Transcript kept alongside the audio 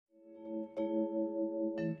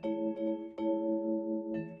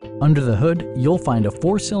Under the hood, you'll find a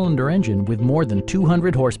 4-cylinder engine with more than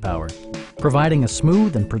 200 horsepower, providing a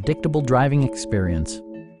smooth and predictable driving experience.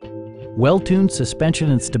 Well-tuned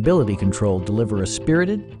suspension and stability control deliver a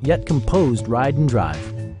spirited yet composed ride and drive.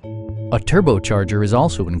 A turbocharger is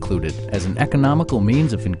also included as an economical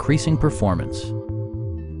means of increasing performance.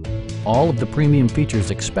 All of the premium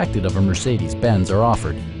features expected of a Mercedes-Benz are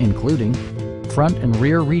offered, including front and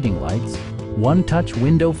rear reading lights, one-touch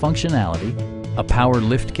window functionality, a power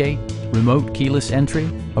liftgate, remote keyless entry,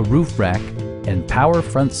 a roof rack, and power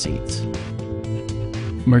front seats.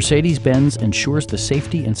 Mercedes-Benz ensures the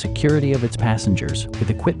safety and security of its passengers with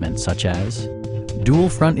equipment such as dual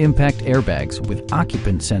front impact airbags with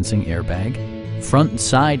occupant sensing airbag, front and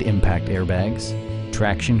side impact airbags,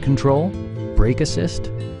 traction control, brake assist,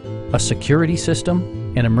 a security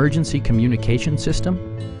system, an emergency communication system,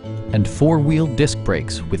 and 4-wheel disc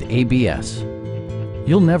brakes with ABS.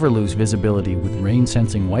 You'll never lose visibility with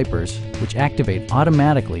rain-sensing wipers, which activate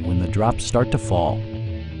automatically when the drops start to fall.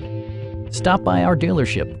 Stop by our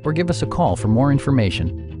dealership or give us a call for more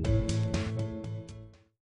information.